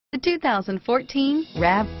The 2014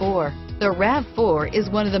 RAV4. The RAV4 is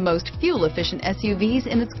one of the most fuel-efficient SUVs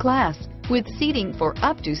in its class, with seating for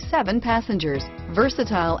up to 7 passengers.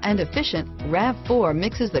 Versatile and efficient, RAV4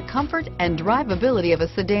 mixes the comfort and drivability of a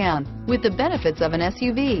sedan with the benefits of an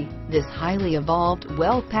SUV. This highly evolved,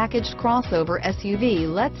 well-packaged crossover SUV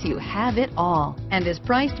lets you have it all and is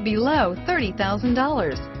priced below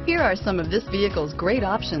 $30,000. Here are some of this vehicle's great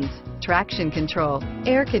options: traction control,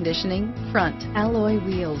 air conditioning, front alloy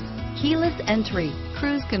wheels, keyless entry,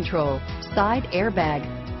 cruise control, side airbag,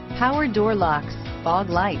 power door locks, fog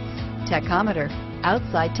lights, tachometer,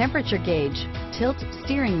 outside temperature gauge, tilt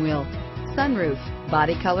steering wheel, sunroof,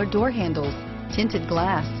 body color door handles, tinted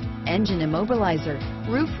glass, engine immobilizer,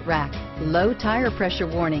 roof rack, low tire pressure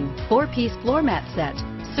warning, 4-piece floor mat set.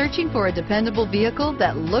 Searching for a dependable vehicle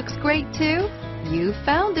that looks great too? You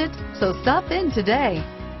found it, so stop in today.